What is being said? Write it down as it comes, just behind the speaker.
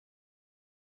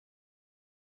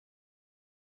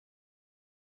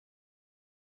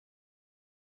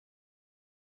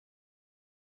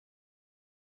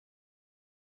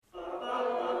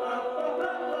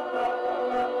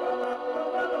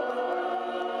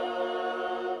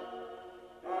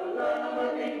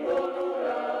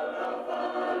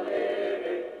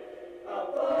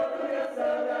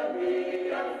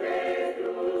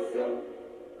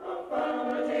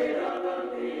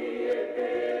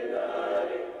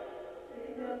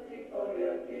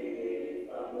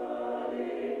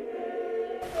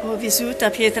Ho vissuto a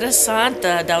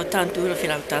Pietrasanta da 81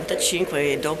 fino all'85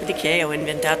 e dopodiché ho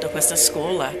inventato questa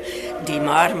scuola di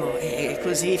marmo e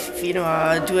così fino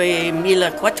al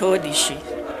 2014.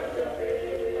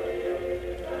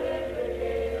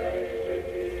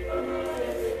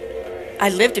 I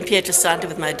lived in Pietrasanta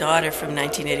with my daughter from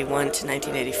 1981 to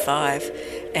 1985,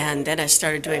 and then I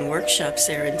started doing workshops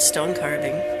there in stone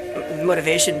carving.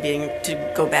 Motivation being to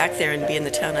go back there and be in the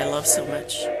town I love so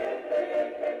much.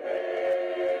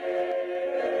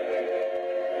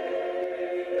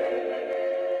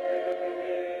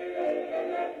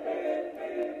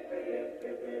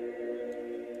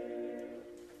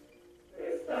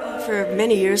 For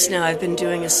many years now, I've been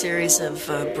doing a series of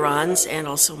bronze and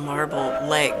also marble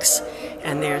legs,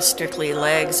 and they're strictly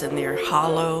legs, and they're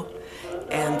hollow,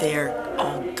 and they're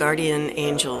all guardian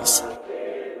angels.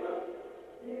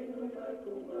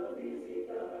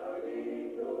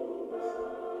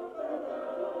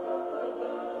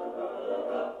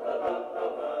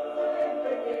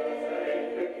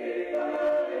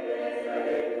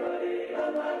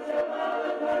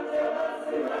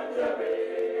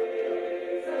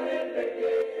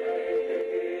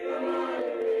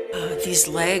 These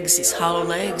legs, these hollow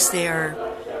legs, they are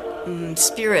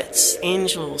spirits,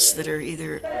 angels that are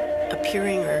either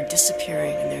appearing or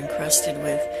disappearing, and they're encrusted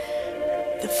with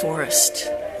the forest,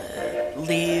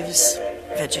 leaves,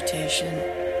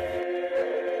 vegetation.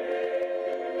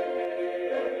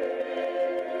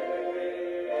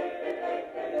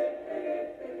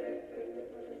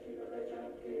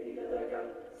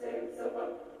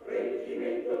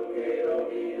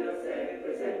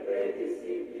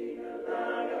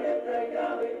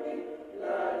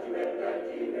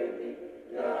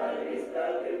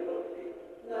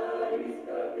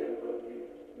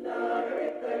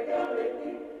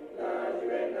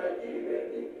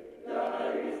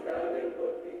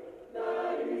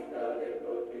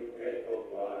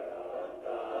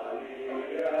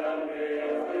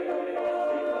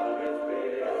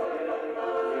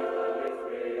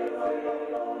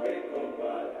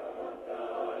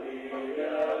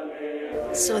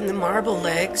 So in the marble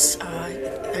legs,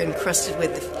 they're encrusted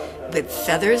with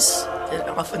feathers, and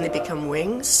often they become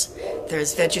wings.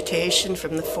 There's vegetation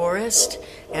from the forest,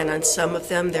 and on some of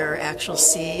them there are actual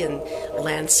sea and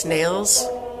land snails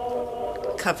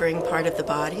covering part of the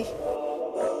body.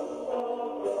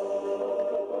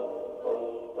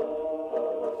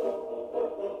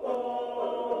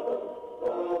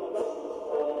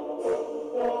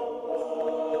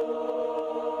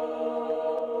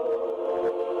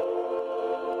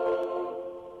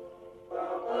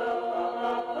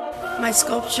 My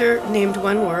sculpture, named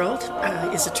One World,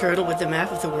 is a turtle with the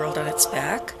map of the world on its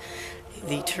back.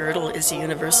 The turtle is a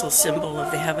universal symbol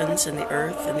of the heavens and the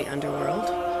earth and the underworld.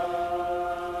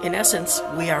 In essence,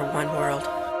 we are one world.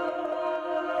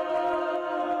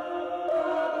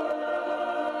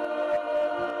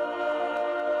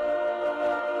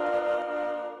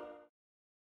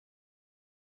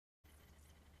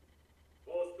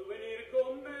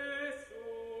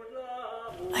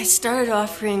 I started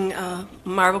offering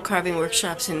marble carving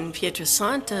workshops in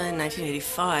Pietrasanta in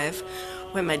 1985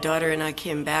 when my daughter and I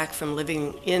came back from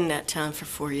living in that town for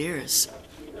 4 years.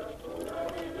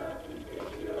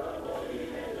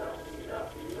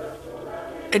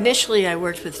 Initially, I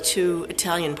worked with 2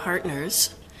 Italian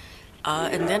partners,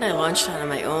 and then I launched out on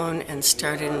my own and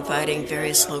started inviting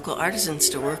various local artisans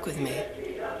to work with me.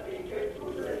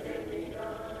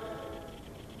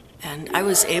 And I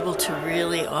was able to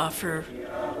really offer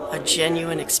a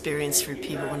genuine experience for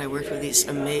people when I worked with these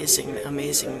amazing,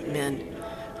 amazing men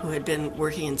who had been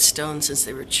working in stone since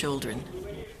they were children.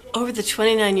 Over the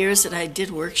 29 years that I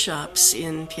did workshops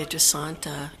in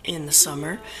Pietrasanta in the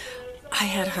summer, I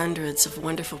had hundreds of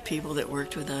wonderful people that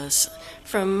worked with us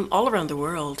from all around the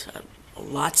world.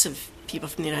 Lots of people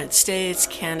from the United States,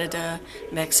 Canada,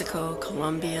 Mexico,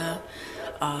 Colombia,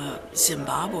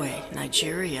 Zimbabwe,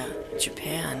 Nigeria,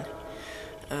 Japan,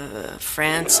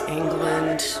 France,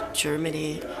 England,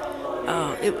 Germany.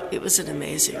 Oh, it was an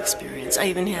amazing experience. I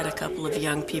even had a couple of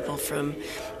young people from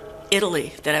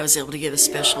Italy that I was able to give a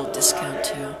special discount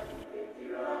to.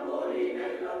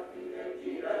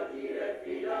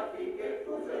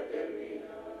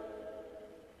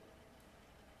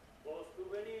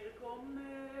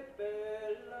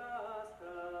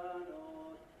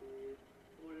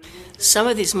 Some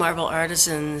of these marble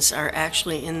artisans are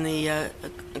actually in the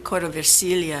Coro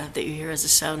Versilia that you hear as a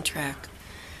soundtrack,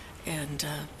 and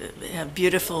have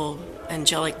beautiful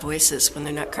angelic voices when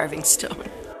they're not carving stone.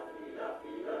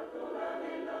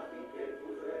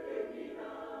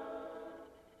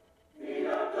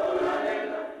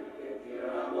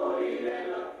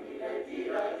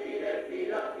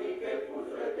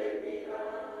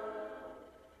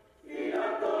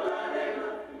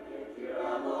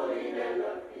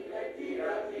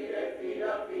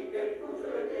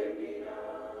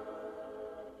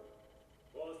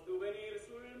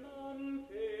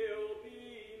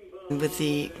 With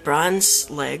the bronze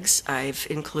legs, I've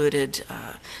included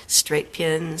straight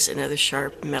pins and other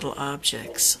sharp metal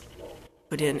objects.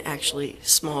 Put in actually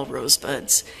small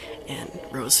rosebuds and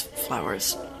rose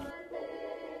flowers.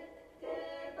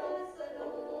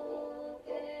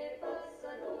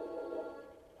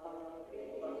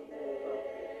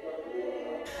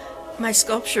 My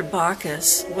sculpture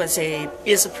Bacchus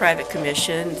is a private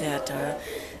commission that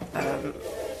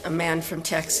a man from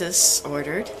Texas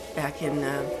ordered back in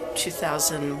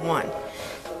 2001.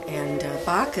 And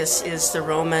Bacchus is the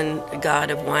Roman god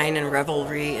of wine and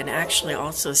revelry, and actually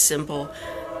also a symbol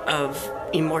of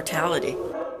immortality.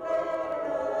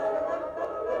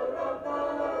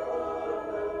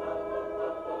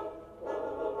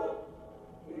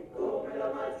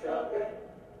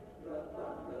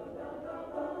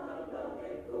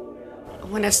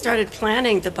 When I started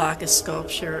planning the Bacchus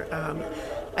sculpture,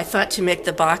 I thought to make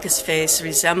the Bacchus face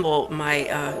resemble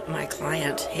my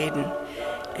client Hayden,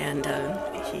 and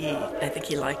I think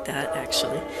he liked that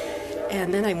actually.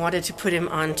 And then I wanted to put him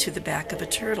onto the back of a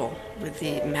turtle with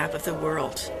the map of the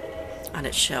world on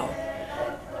its shell.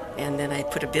 And then I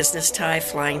put a business tie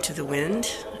flying to the wind,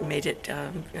 made it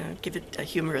give it a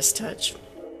humorous touch.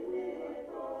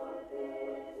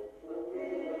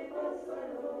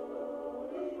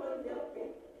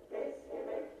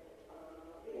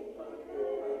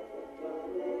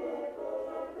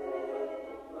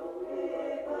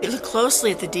 You look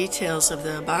closely at the details of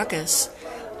the Bacchus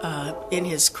in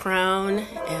his crown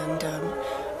and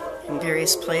in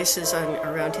various places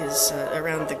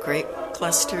around the grape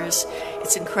clusters.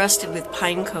 It's encrusted with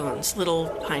pine cones, little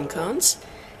pine cones,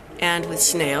 and with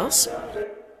snails.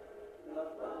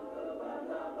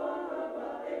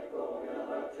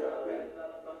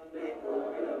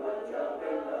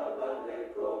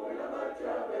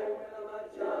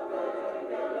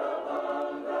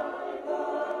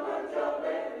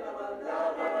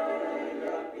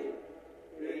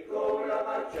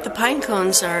 The pine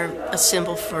cones are a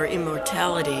symbol for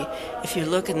immortality. If you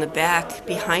look in the back,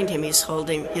 behind him, he's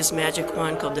holding his magic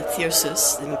wand called the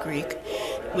thyrsus in Greek.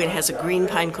 It has a green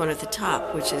pine cone at the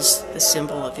top, which is the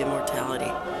symbol of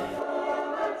immortality.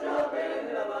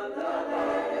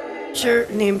 Sure,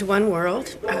 named One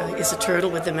World is a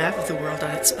turtle with the map of the world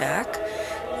on its back.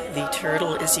 The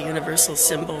turtle is a universal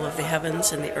symbol of the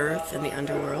heavens and the earth and the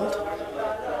underworld.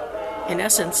 In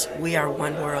essence, we are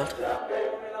one world.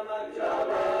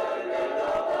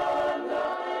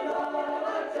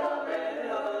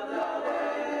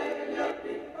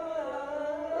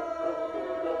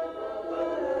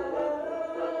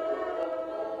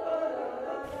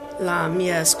 La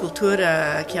mia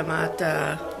scultura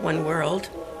chiamata One World,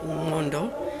 un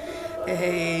mondo,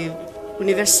 è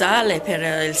universale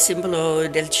per il simbolo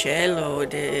del cielo,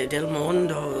 del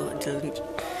mondo,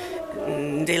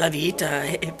 della vita,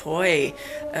 e poi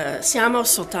siamo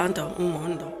soltanto un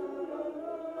mondo.